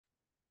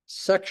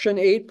Section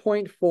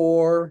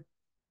 8.4,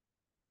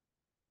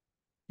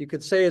 you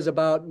could say, is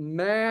about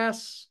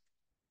mass,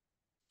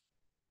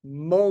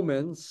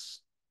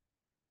 moments,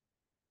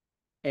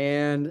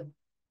 and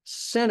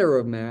center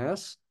of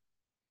mass.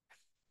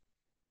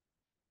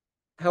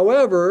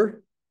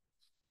 However,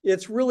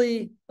 it's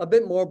really a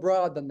bit more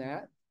broad than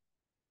that.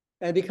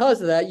 And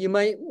because of that, you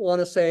might want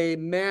to say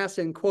mass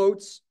in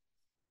quotes,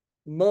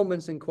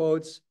 moments in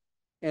quotes,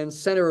 and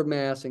center of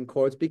mass in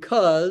quotes,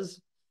 because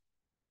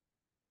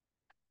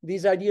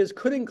these ideas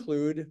could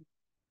include,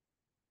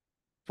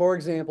 for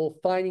example,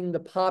 finding the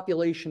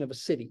population of a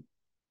city.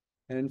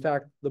 And in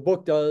fact, the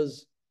book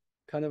does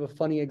kind of a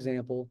funny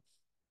example.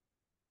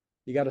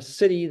 You got a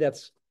city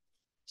that's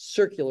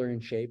circular in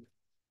shape,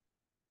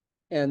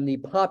 and the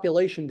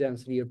population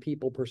density of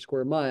people per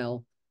square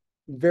mile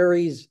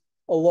varies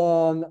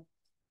along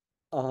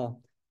a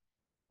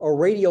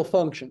radial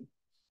function.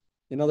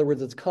 In other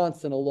words, it's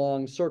constant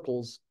along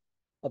circles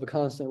of a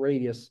constant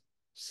radius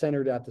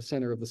centered at the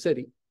center of the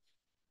city.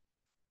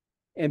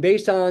 And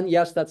based on,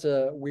 yes, that's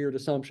a weird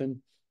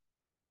assumption.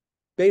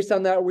 Based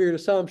on that weird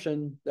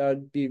assumption, that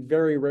would be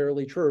very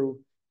rarely true,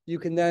 you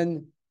can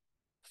then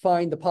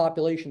find the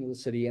population of the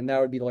city, and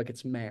that would be like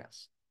its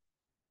mass.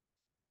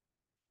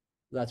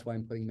 That's why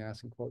I'm putting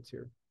mass in quotes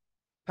here.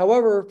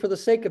 However, for the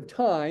sake of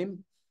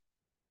time,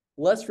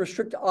 let's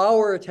restrict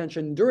our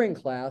attention during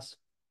class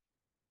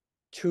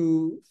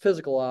to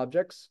physical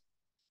objects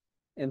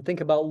and think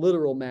about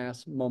literal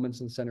mass,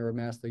 moments, and center of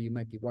mass, though you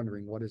might be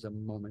wondering, what is a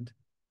moment?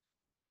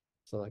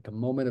 So like a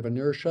moment of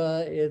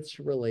inertia, it's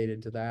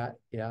related to that,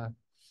 yeah.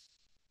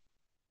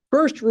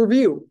 First,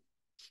 review.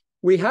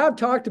 We have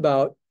talked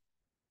about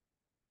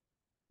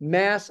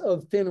mass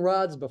of thin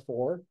rods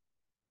before.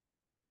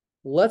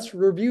 Let's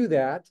review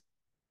that.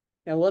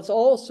 And let's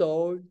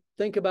also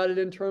think about it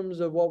in terms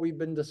of what we've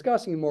been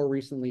discussing more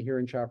recently here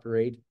in chapter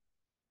 8,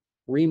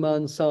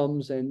 Riemann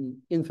sums and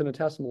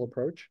infinitesimal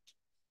approach.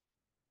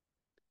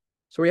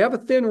 So we have a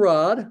thin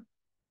rod.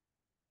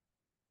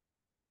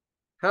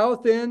 How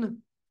thin?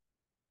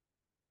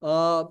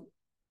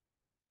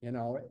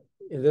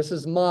 This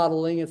is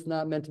modeling. It's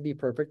not meant to be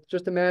perfect.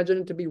 Just imagine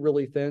it to be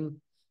really thin,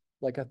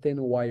 like a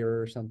thin wire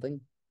or something,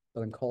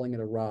 but I'm calling it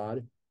a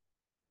rod.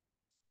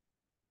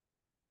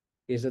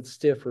 Is it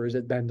stiff or is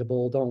it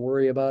bendable? Don't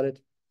worry about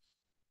it.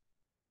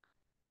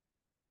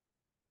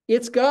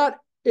 It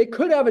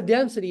could have a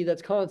density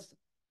that's constant.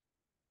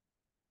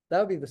 That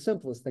would be the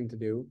simplest thing to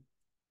do.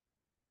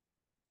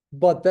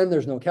 But then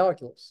there's no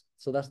calculus,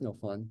 so that's no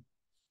fun.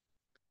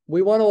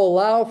 We want to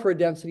allow for a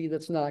density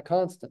that's not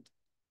constant.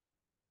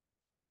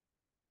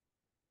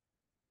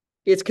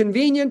 It's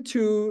convenient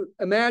to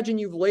imagine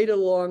you've laid it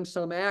along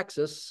some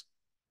axis,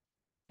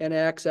 an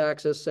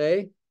x-axis,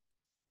 say,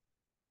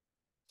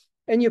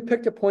 and you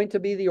picked a point to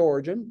be the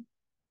origin.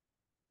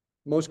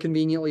 Most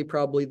conveniently,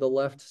 probably the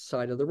left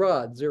side of the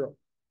rod, 0.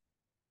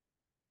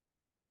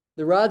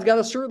 The rod's got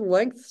a certain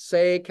length,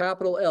 say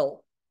capital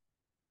L.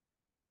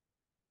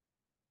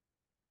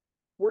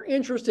 We're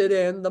interested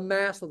in the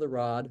mass of the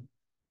rod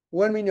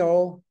when we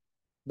know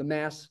the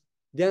mass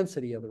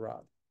density of the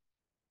rod.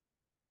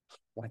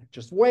 Why not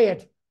just weigh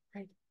it,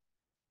 right?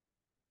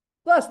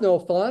 That's no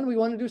fun. We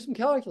want to do some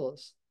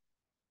calculus.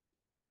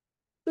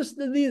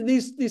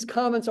 These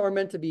comments are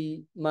meant to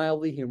be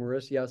mildly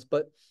humorous, yes,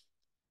 but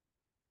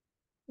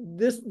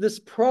this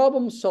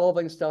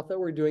problem-solving stuff that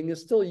we're doing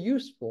is still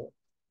useful.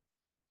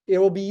 It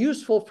will be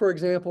useful, for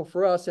example,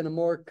 for us in a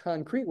more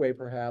concrete way,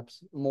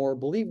 perhaps, more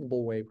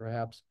believable way,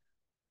 perhaps,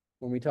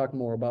 when we talk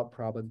more about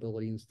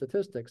probability and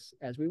statistics,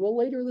 as we will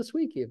later this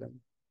week even.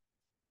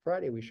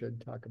 Friday, we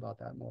should talk about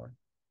that more.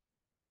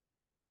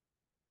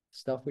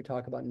 Stuff we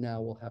talk about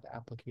now will have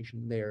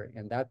application there,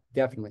 and that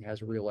definitely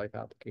has real-life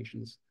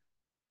applications.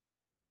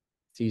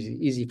 It's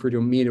easy for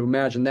me to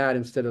imagine that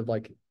instead of,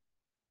 like,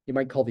 you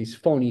might call these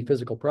phony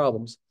physical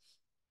problems.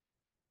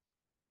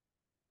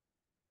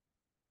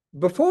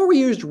 Before we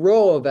used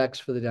rho of x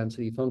for the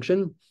density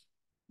function,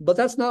 but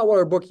that's not what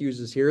our book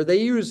uses here.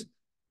 They use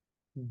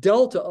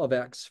delta of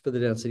x for the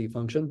density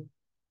function.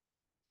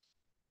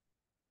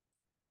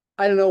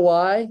 I don't know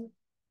why.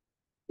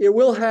 It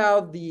will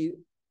have the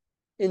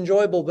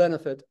enjoyable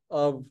benefit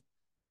of,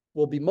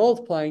 we'll be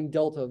multiplying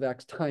delta of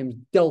x times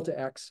delta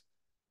x.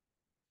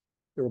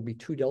 There will be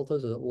 2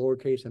 deltas, a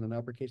lowercase and an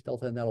uppercase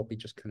delta, and that'll be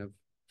just kind of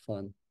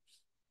fun.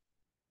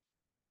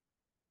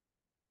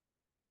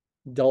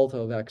 Delta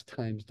of x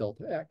times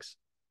delta x.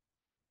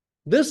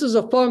 This is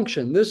a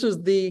function. This is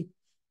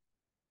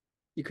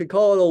you could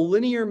call it a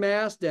linear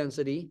mass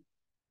density.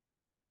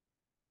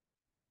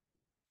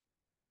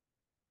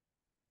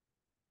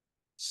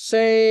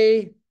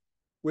 Say,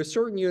 with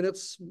certain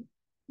units,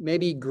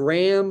 maybe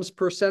grams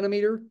per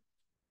centimeter.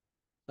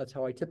 That's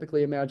how I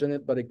typically imagine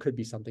it, but it could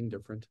be something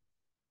different.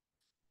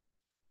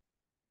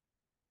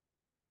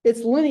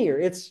 It's linear.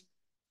 It's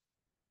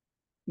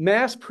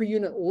mass per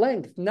unit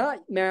length, not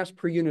mass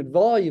per unit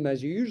volume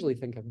as you usually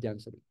think of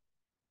density.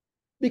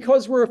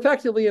 Because we're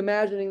effectively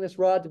imagining this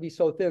rod to be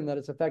so thin that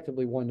it's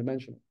effectively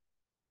one-dimensional.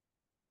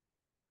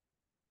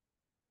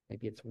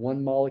 Maybe it's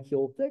 1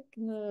 molecule thick.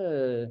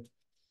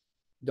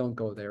 Don't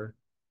go there.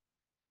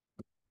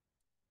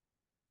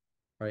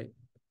 Right?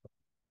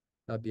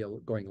 That'd be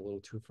going a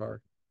little too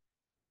far.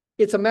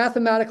 It's a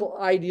mathematical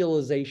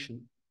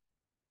idealization.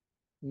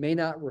 May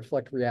not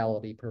reflect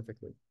reality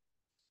perfectly.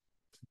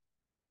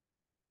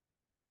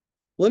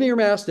 Linear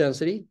mass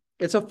density,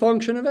 it's a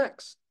function of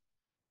x.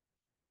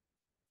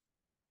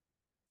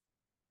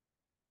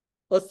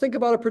 Let's think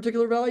about a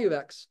particular value of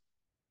x.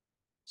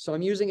 So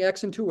I'm using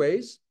x in two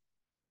ways,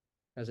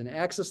 as an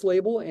axis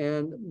label,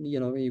 and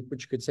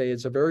which you could say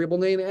it's a variable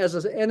name, as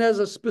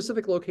a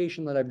specific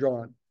location that I've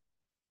drawn.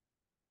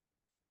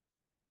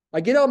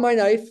 I get out my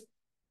knife,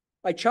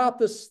 I chop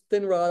this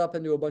thin rod up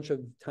into a bunch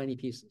of tiny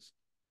pieces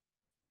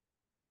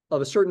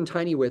of a certain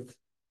tiny width,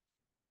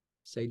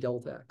 say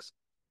delta x.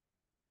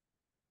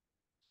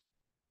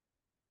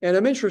 And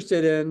I'm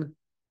interested in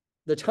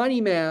the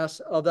tiny mass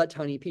of that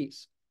tiny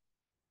piece,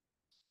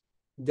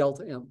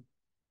 delta m.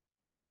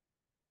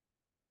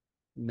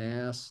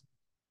 Mass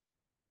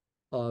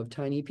of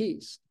tiny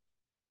piece.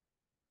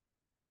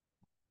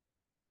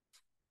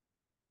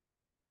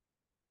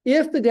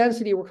 If the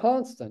density were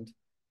constant,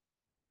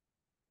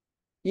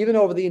 even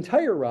over the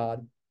entire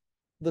rod,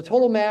 the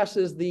total mass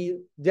is the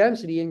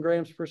density in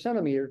grams per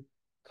centimeter,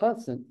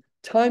 constant,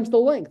 times the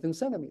length in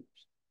centimeters.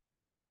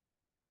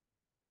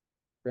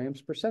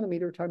 Grams per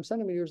centimeter times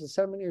centimeters, and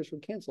centimeters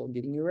would cancel,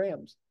 giving you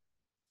grams.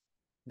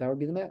 That would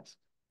be the mass.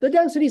 The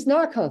density is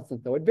not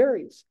constant, though. It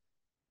varies.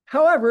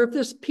 However, if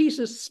this piece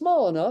is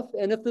small enough,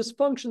 and if this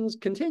function is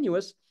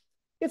continuous,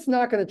 it's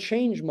not going to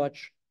change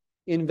much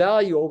in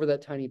value over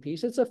that tiny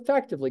piece. It's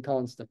effectively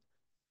constant.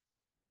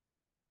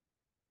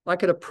 I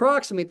could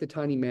approximate the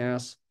tiny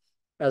mass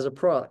as a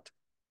product,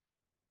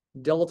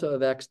 delta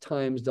of x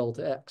times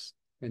delta x.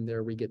 And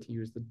there we get to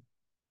use the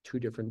two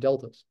different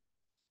deltas.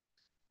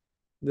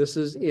 This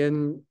is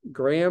in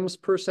grams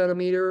per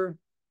centimeter.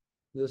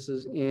 This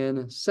is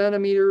in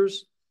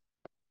centimeters.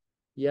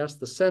 Yes,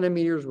 the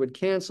centimeters would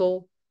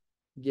cancel,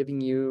 giving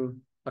you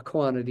a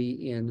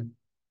quantity in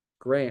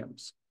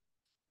grams.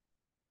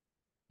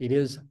 It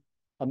is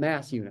a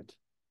mass unit.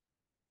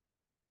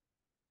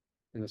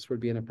 And this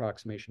would be an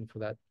approximation for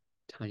that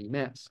tiny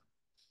mass.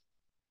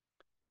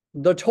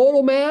 The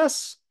total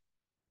mass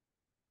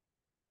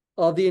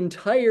of the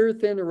entire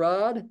thin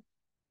rod,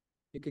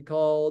 you could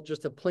call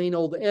just a plain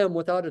old m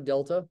without a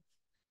delta,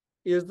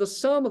 is the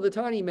sum of the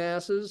tiny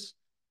masses.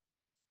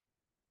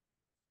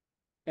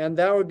 And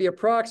that would be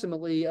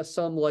approximately a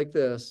sum like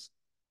this.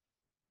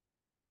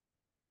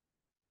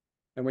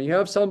 And when you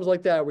have sums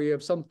like that, where you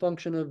have some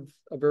function of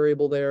a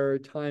variable there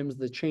times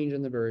the change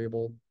in the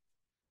variable,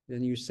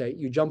 then you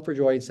jump for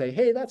joy and say,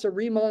 hey, that's a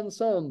Riemann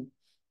sum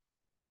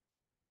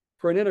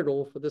for an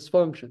integral for this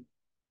function.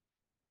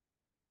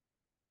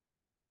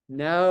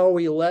 Now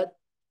we let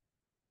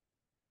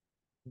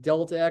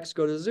delta x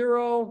go to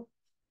 0,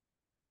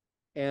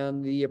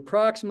 and the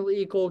approximately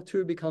equal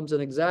to becomes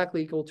an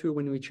exactly equal to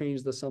when we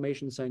change the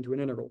summation sign to an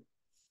integral.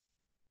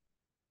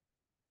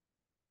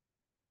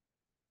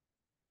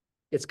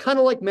 It's kind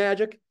of like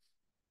magic.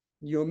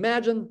 You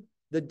imagine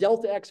the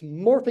delta x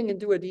morphing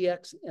into a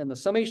dx and the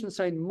summation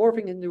sign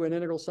morphing into an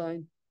integral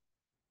sign.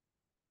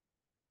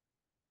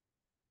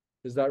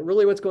 Is that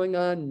really what's going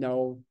on?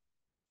 No.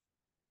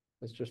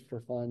 It's just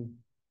for fun.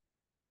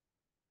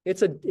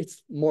 It's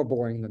more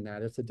boring than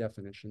that. It's a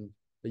definition,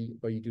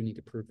 but you do need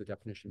to prove the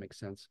definition makes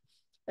sense.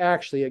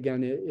 Actually,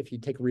 again, if you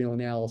take real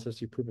analysis,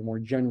 you prove a more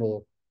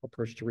general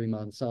approach to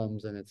Riemann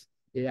sums, and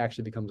it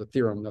actually becomes a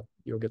theorem that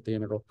you'll get the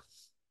integral.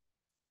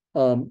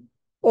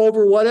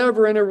 Over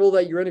whatever interval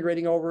that you're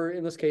integrating over,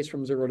 in this case,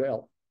 from 0 to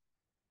L.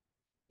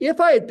 If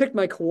I had picked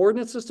my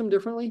coordinate system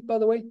differently, by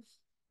the way,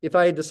 if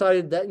I had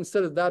decided that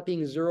instead of that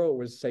being 0, it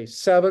was, say,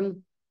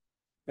 7,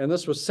 and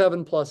this was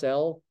 7 plus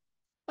L,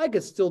 I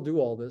could still do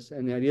all this,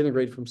 and I'd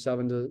integrate from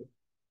 7 to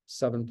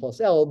 7 plus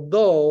L,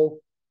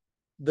 though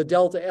the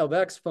delta of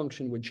x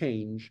function would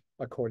change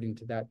according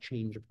to that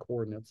change of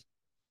coordinates.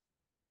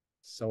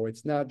 So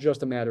it's not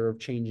just a matter of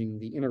changing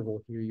the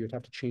interval here. You'd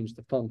have to change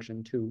the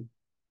function too.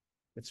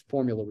 Its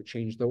formula would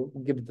change, though,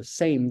 give it the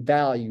same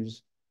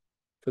values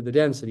for the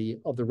density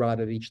of the rod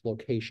at each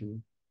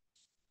location.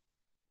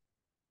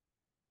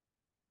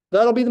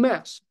 That'll be the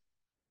mass.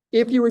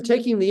 If you were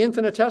taking the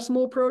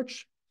infinitesimal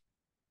approach,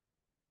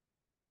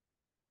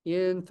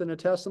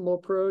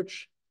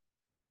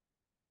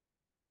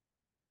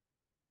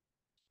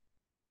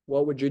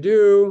 what would you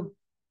do?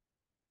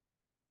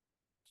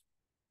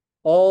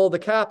 All the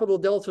capital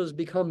deltas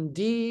become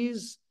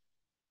d's,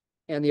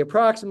 and the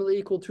approximately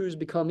equal to's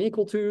become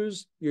equal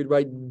to's. You'd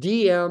write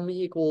dm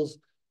equals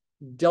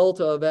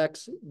delta of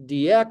x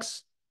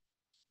dx.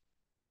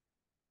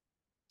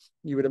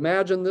 You would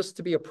imagine this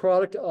to be a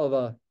product of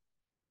a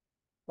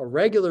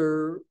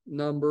regular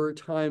number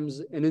times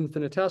an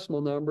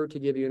infinitesimal number to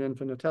give you an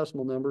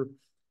infinitesimal number.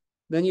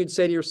 Then you'd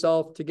say to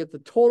yourself, to get the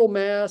total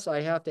mass,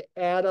 I have to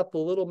add up the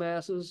little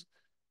masses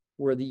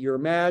where you're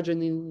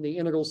imagining the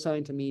integral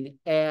sign to mean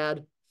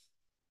add.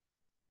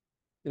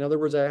 In other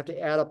words, I have to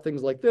add up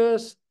things like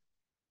this.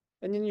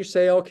 And then you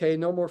say, okay,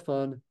 no more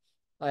fun.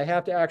 I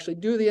have to actually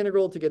do the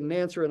integral to get an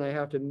answer,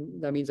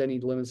 and that means I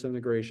need limits of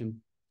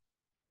integration.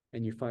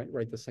 And you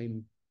write the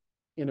same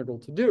integral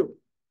to do.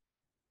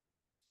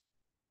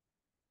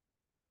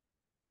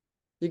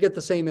 You get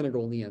the same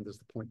integral in the end is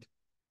the point.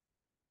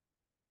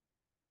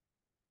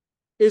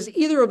 Is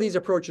either of these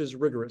approaches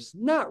rigorous?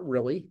 Not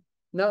really.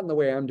 Not in the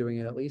way I'm doing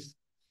it, at least.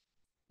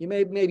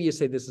 Maybe you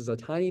say this is a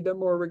tiny bit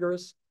more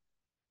rigorous.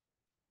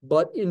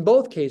 But in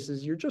both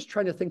cases, you're just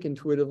trying to think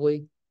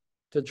intuitively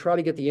to try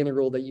to get the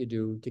integral that you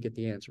do to get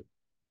the answer.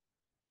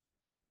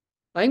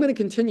 I'm going to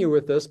continue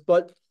with this,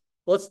 but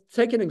let's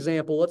take an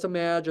example. Let's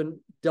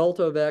imagine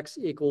delta of x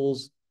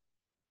equals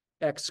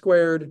x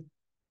squared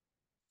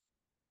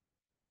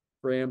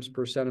grams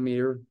per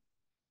centimeter.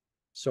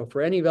 So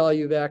for any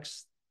value of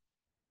x,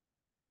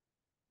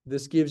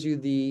 this gives you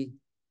the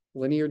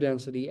linear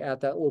density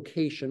at that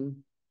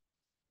location.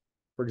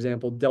 For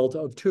example, delta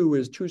of 2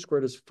 is 2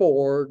 squared is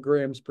 4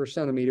 grams per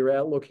centimeter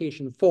at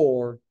location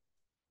 4.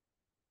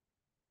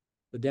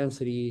 The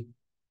density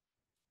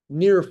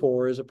near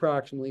 4 is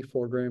approximately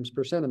 4 grams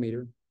per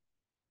centimeter.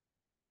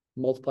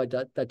 Multiply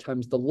that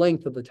times the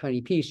length of the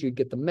tiny piece, you'd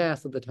get the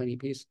mass of the tiny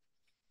piece.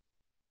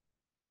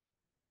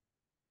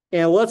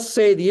 And let's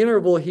say the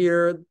interval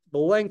here, the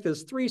length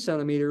is 3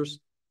 centimeters.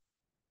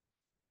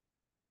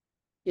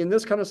 In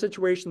this kind of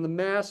situation, the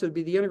mass would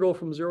be the integral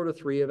from 0 to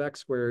 3 of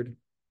x squared.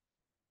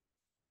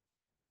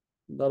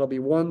 That'll be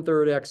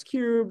 1/3 x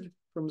cubed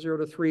from 0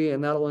 to 3,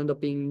 and that'll end up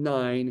being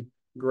 9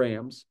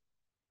 grams,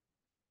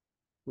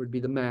 would be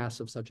the mass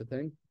of such a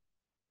thing.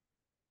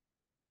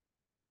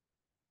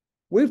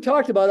 We've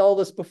talked about all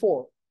this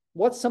before.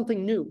 What's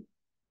something new?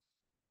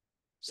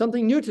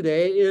 Something new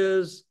today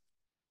is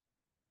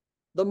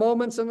the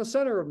moments in the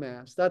center of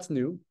mass. That's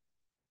new.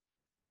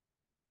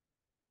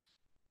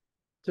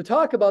 To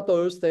talk about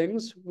those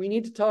things, we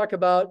need to talk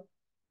about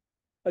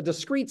a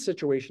discrete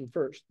situation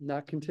first,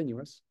 not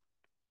continuous.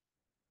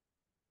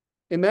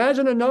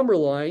 Imagine a number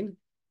line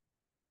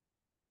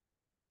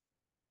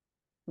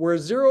where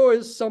 0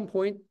 is some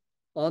point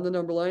on the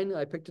number line.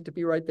 I picked it to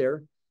be right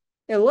there.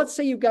 And let's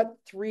say you've got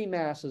 3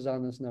 masses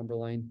on this number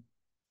line.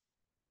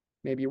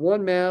 Maybe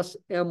one mass,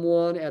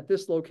 M1 at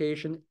this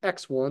location,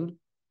 X1.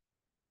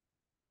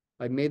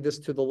 I made this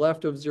to the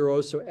left of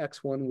 0, so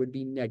X1 would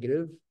be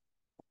negative.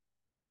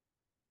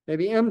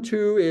 Maybe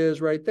M2 is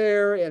right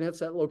there, and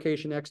it's at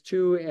location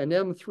X2, and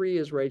M3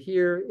 is right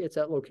here. It's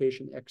at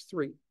location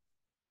X3.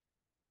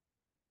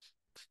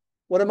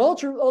 What I'm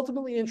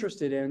ultimately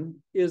interested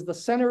in is the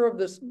center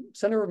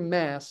of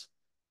mass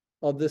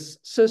of this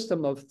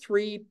system of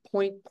 3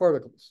 point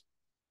particles.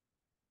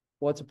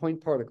 What's a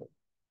point particle?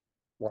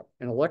 What,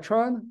 an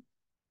electron?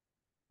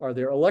 Are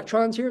there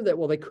electrons here?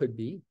 Well, they could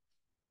be.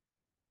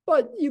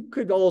 But you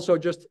could also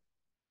just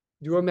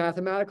do a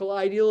mathematical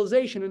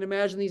idealization and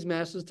imagine these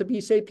masses to be,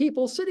 say,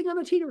 people sitting on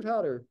a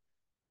teeter-totter.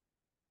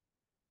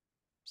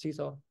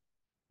 Seesaw.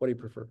 What do you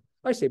prefer?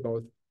 I say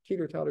both.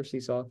 Teeter-totter,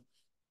 seesaw.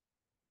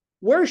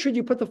 Where should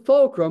you put the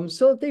fulcrum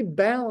so that they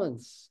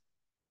balance?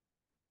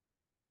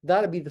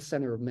 That'd be the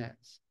center of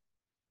mass.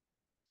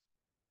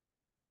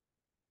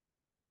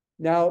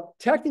 Now,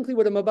 technically,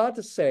 what I'm about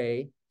to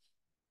say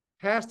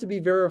has to be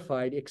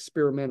verified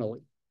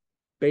experimentally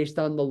based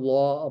on the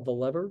law of the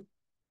lever.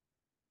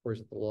 Or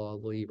is it the law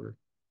of the lever?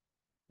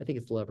 I think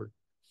it's lever.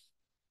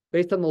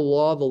 Based on the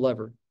law of the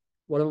lever.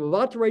 What I'm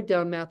about to write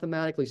down,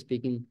 mathematically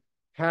speaking,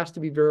 has to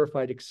be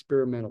verified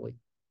experimentally.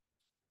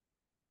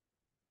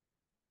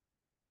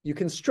 You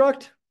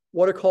construct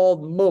what are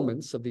called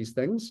moments of these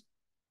things.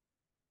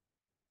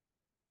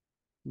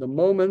 The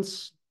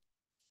moments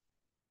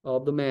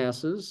of the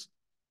masses.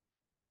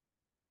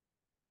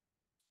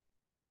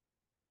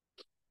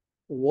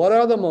 What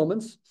are the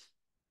moments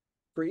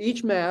for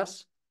each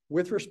mass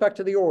with respect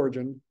to the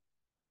origin?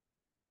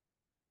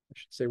 I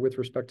should say with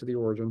respect to the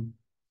origin.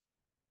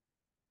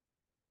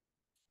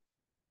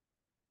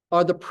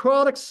 Are the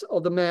products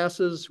of the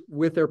masses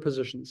with their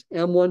positions.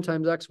 M1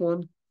 times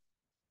X1,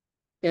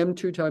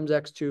 M2 times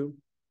X2,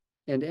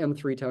 and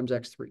M3 times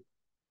X3.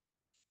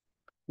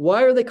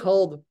 Why are they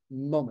called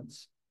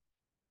moments?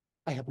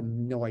 I have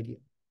no idea.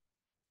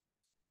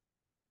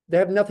 They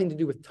have nothing to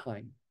do with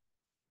time.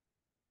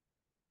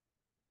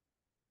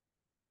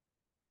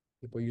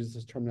 People use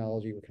this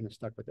terminology, we're kind of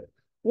stuck with it.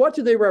 What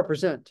do they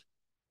represent?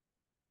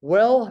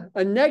 Well,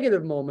 a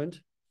negative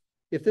moment,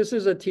 if this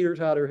is a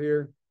teeter-totter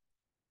here,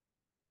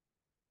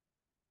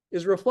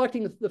 is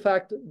reflecting the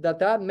fact that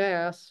that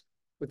mass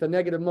with a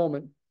negative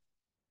moment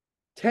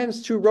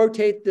tends to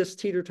rotate this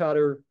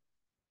teeter-totter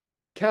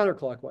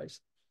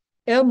counterclockwise.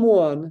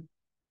 M1,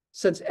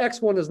 since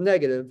X1 is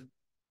negative,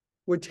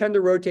 would tend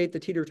to rotate the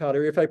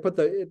teeter-totter. If I put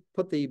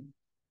the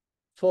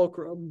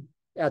fulcrum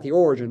at the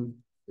origin,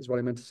 is what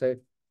I meant to say.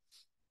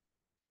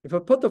 If I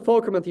put the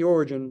fulcrum at the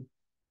origin,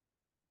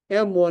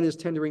 M1 is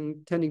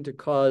tending to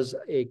cause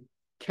a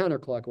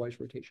counterclockwise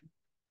rotation.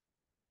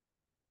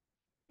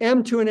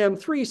 M2 and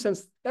M3,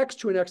 since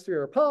X2 and X3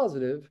 are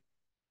positive,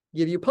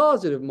 give you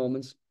positive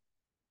moments,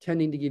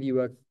 tending to give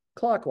you a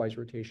clockwise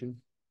rotation.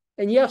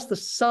 And yes, the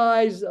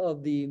size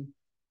of the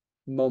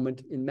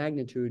moment in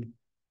magnitude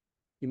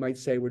you might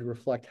say would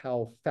reflect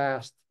how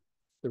fast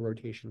the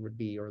rotation would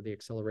be or the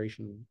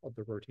acceleration of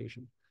the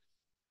rotation.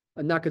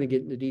 I'm not going to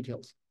get into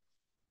details.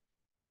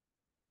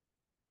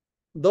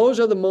 Those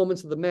are the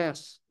moments of the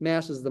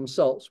masses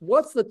themselves.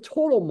 What's the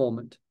total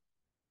moment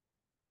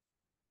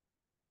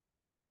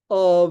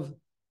of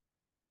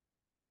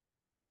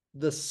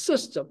the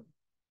system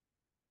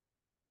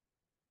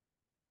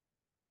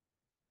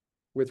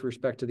with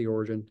respect to the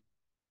origin?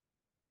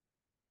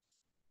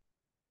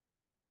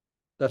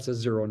 That's a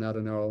 0, not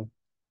an O.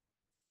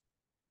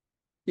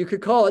 You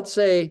could call it,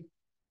 say,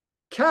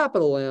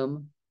 capital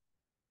M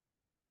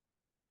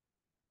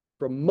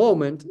from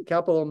moment.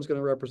 Capital M is going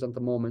to represent the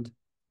moment.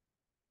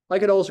 I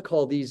could also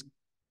call these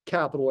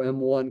capital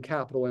M1,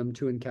 capital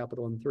M2, and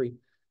capital M3.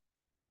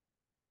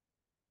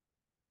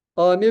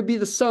 It would be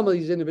the sum of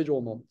these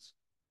individual moments.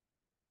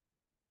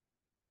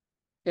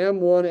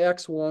 M1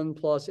 x1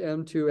 plus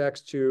M2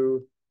 x2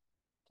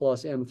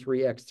 plus M3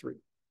 x3.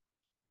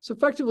 It's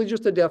effectively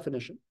just a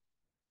definition,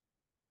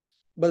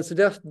 but it's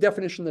a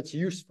definition that's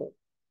useful.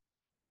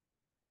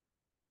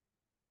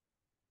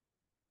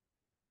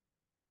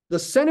 The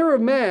center of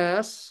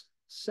mass,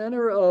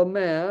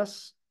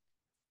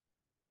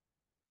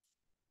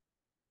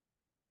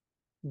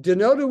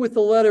 denoted with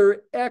the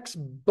letter x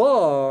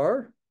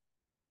bar.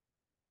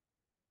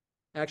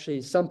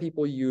 Actually, some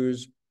people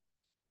use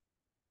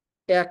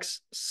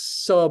x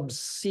sub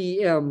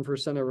cm for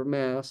center of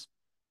mass.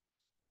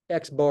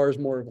 X bar is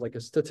more of like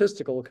a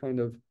statistical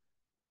kind of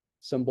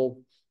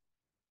symbol,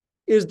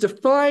 is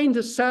defined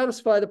to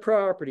satisfy the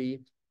property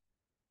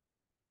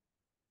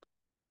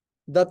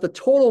that the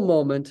total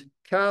moment,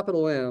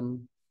 capital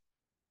M,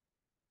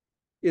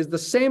 is the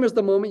same as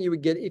the moment you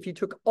would get if you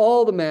took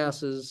all the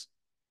masses,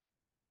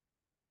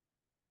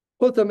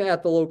 put them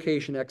at the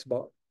location x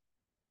bar.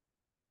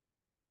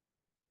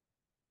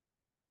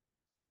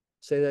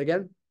 Say that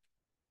again.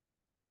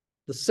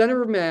 The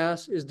center of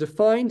mass is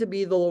defined to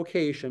be the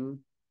location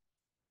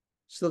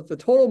so that the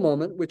total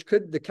moment, which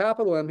could, the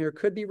capital M here,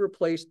 could be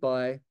replaced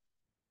by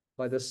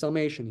the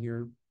summation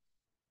here,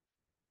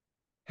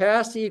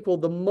 has to equal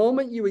the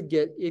moment you would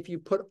get if you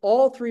put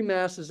all three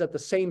masses at the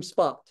same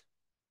spot,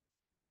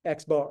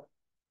 x bar.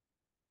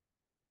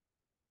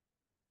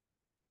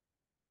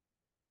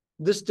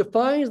 This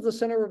defines the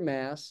center of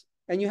mass,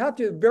 and you have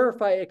to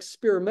verify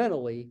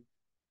experimentally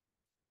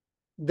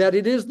that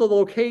it is the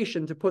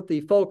location to put the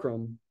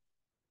fulcrum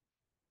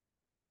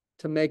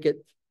to make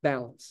it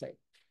balance, say.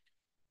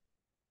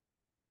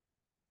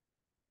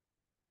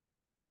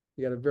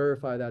 You got to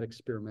verify that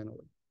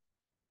experimentally.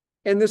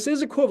 And this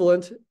is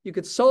equivalent, you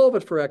could solve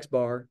it for x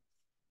bar,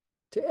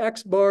 to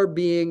x bar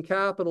being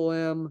capital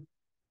M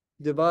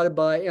divided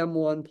by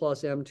M1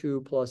 plus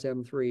M2 plus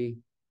M3.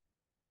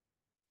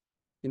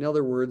 In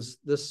other words,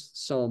 this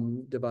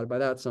sum divided by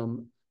that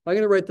sum. I'm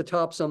going to write the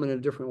top sum in a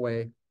different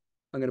way.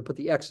 I'm going to put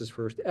the x's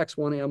first.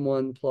 x1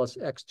 M1 plus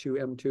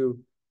x2 M2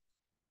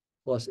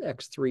 plus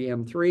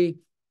x3 M3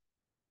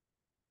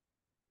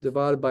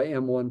 divided by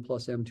M1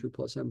 plus M2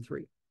 plus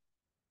M3.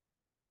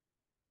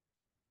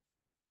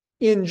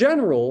 In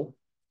general,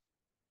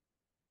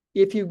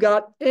 if you've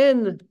got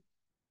n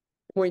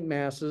point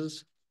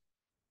masses,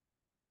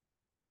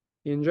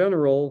 in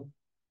general,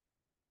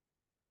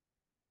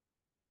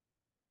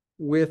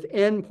 with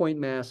n point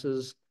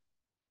masses,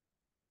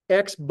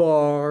 x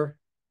bar,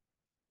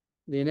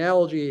 the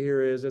analogy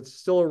here is it's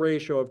still a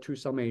ratio of two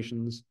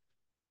summations.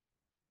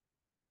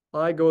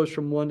 I goes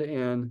from 1 to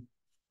n,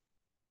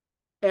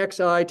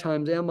 xi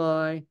times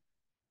mi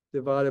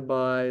divided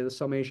by the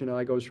summation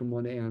I goes from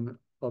 1 to n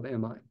of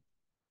mi.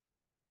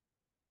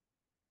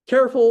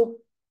 Careful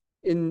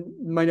in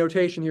my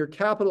notation here,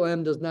 capital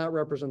M does not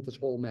represent the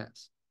total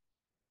mass.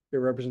 It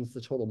represents the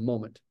total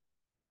moment.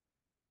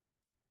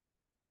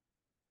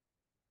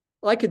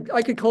 I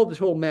could call the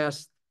total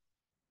mass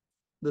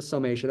the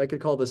summation. I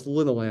could call this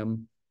little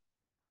m.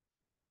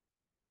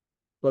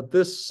 But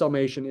this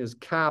summation is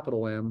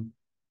capital M.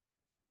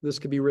 This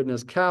could be written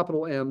as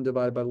capital M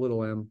divided by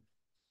little m.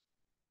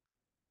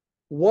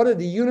 What are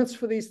the units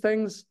for these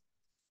things?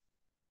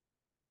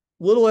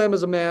 Little m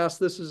is a mass.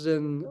 This is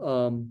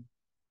in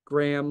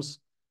grams.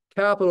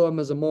 Capital M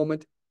is a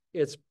moment.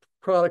 It's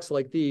products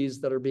like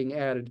these that are being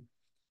added.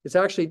 It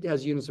actually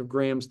has units of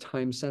grams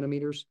times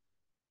centimeters.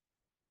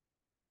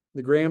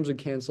 The grams would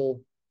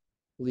cancel,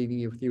 leaving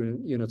you with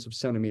units of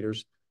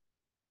centimeters.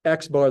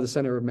 X bar, the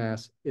center of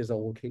mass, is a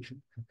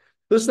location.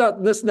 This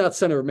is not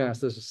center of mass.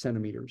 This is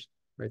centimeters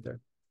right there.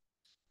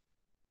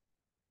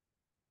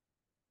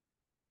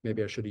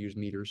 Maybe I should have used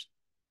meters.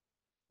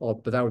 Oh,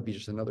 but that would be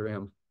just another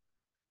M.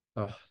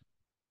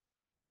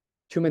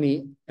 Too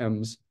many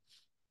M's.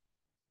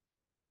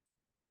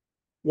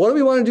 What do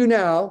we want to do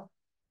now?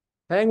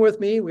 Hang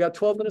with me. We got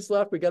 12 minutes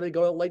left. We got to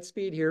go at light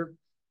speed here.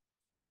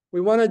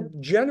 We want to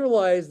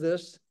generalize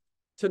this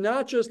to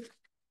not just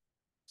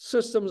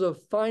systems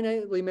of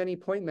finitely many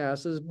point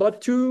masses,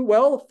 but to,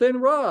 well, thin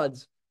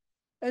rods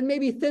and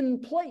maybe thin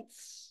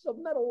plates of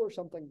metal or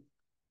something,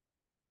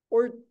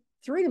 or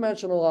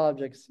three-dimensional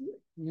objects.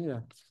 Yeah,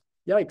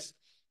 yikes.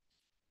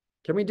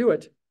 Can we do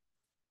it?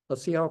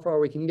 Let's see how far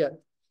we can get.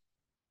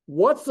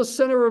 What's the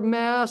center of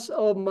mass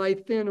of my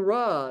thin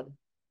rod?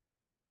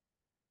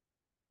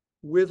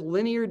 With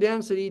linear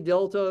density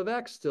delta of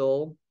x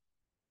still.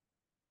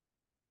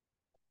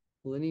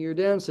 Linear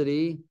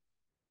density,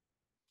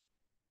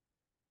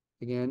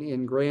 again,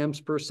 in grams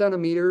per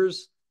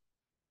centimeters.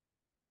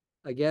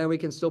 Again, we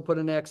can still put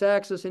an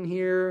x-axis in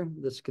here.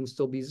 This can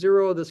still be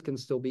 0. This can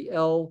still be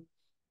L.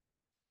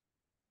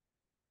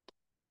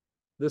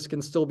 This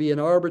can still be an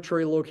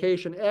arbitrary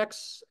location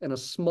x and a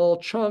small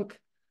chunk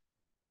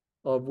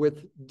of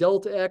with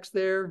delta x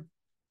there.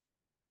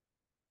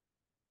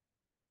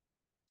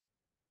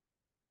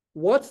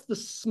 What's the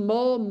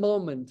small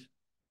moment?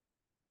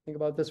 Think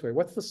about it this way.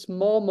 What's the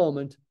small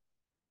moment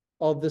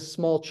of this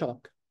small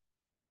chunk?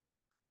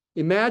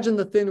 Imagine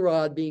the thin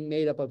rod being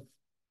made up of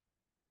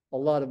a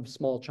lot of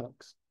small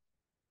chunks.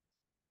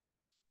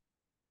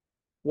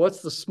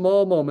 What's the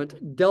small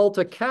moment?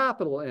 Delta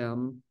capital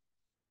M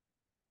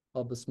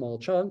of the small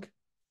chunk.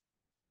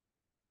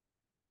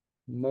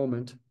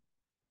 Moment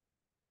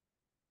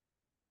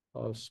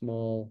of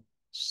small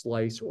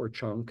slice or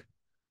chunk.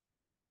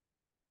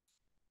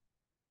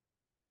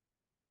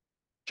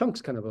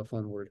 Chunk's kind of a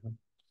fun word, huh?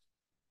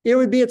 It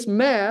would be its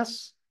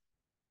mass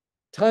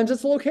times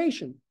its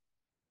location.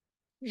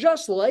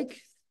 Just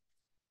like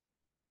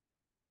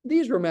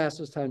these were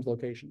masses times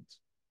locations.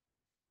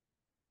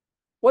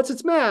 What's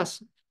its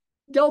mass?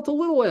 Delta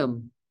little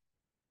m.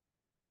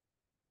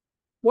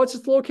 What's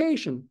its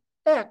location?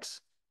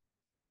 X.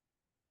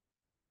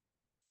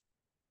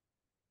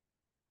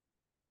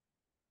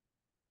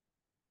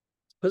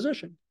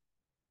 Position.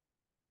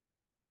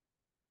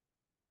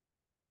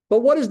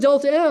 But what is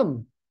delta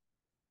m?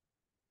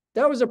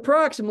 That was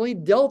approximately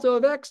delta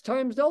of x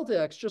times delta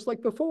x, just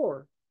like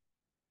before.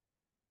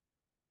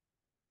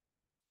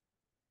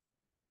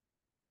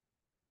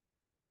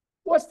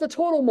 What's the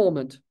total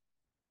moment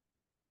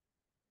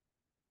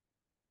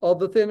of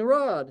the thin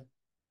rod?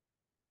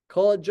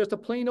 Call it just a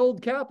plain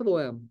old capital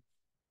M.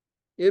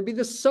 It'd be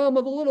the sum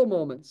of the little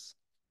moments.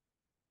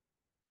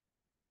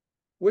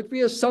 Would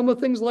be a sum of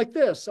things like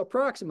this,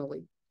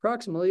 approximately.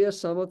 Approximately a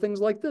sum of things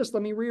like this.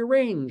 Let me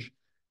rearrange.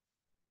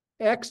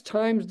 X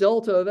times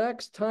delta of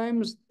x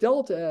times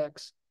delta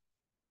x.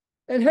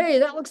 And hey,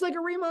 that looks like a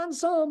Riemann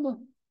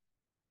sum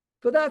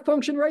for that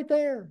function right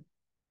there.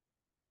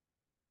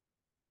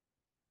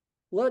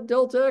 Let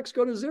delta x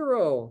go to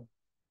 0.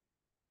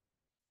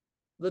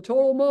 The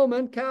total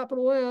moment,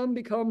 capital M,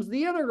 becomes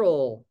the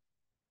integral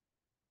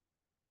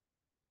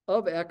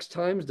of x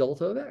times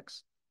delta of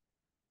x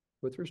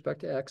with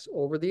respect to x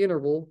over the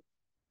interval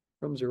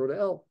from 0 to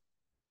L.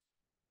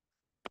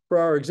 For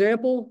our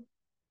example,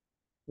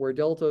 where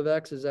delta of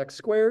x is x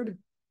squared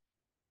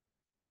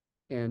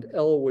and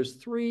L was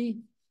 3,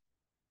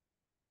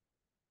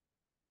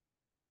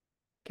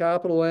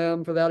 capital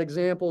M for that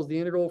example is the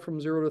integral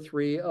from 0 to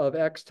 3 of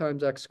x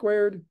times x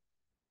squared,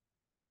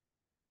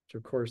 which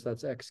of course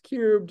that's x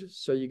cubed.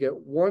 So you get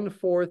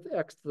 1/4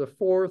 x to the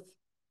 4th.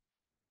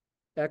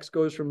 X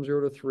goes from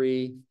 0 to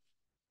 3.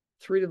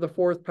 3 to the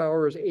 4th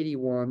power is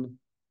 81.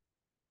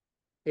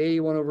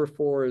 81 over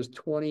 4 is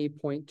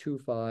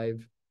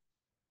 20.25.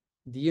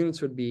 The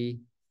units would be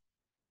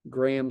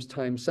grams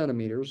times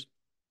centimeters,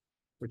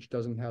 which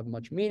doesn't have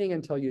much meaning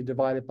until you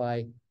divide it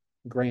by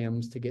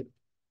grams to get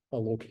a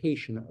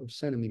location of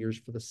centimeters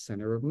for the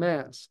center of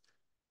mass.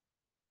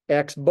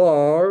 X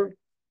bar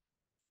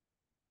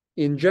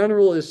in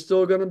general is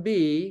still going to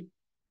be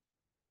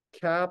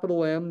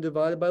capital M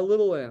divided by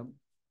little m.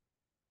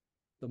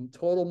 The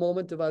total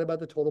moment divided by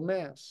the total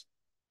mass.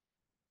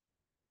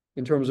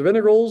 In terms of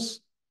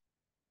integrals,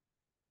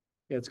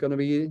 it's going to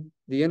be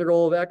the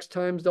integral of x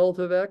times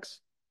delta of x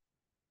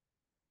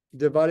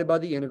divided by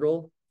the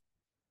integral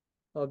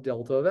of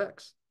delta of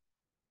x.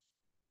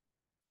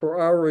 For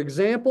our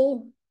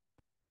example,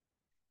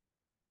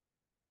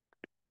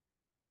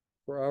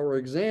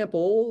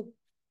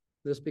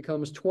 this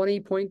becomes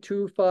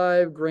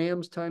 20.25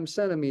 grams times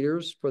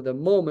centimeters for the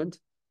moment.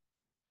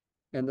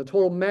 And the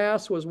total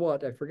mass was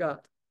what? I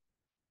forgot.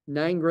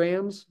 9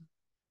 grams.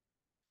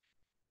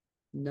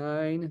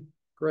 9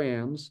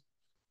 grams.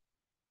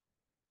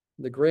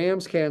 The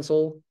grams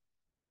cancel.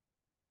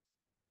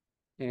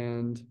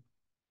 And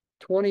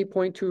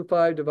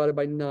 20.25 divided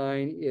by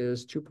 9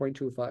 is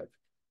 2.25.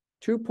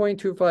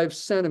 2.25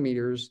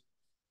 centimeters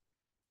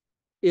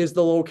is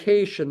the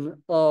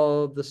location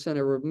of the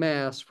center of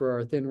mass for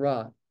our thin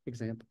rod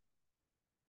example.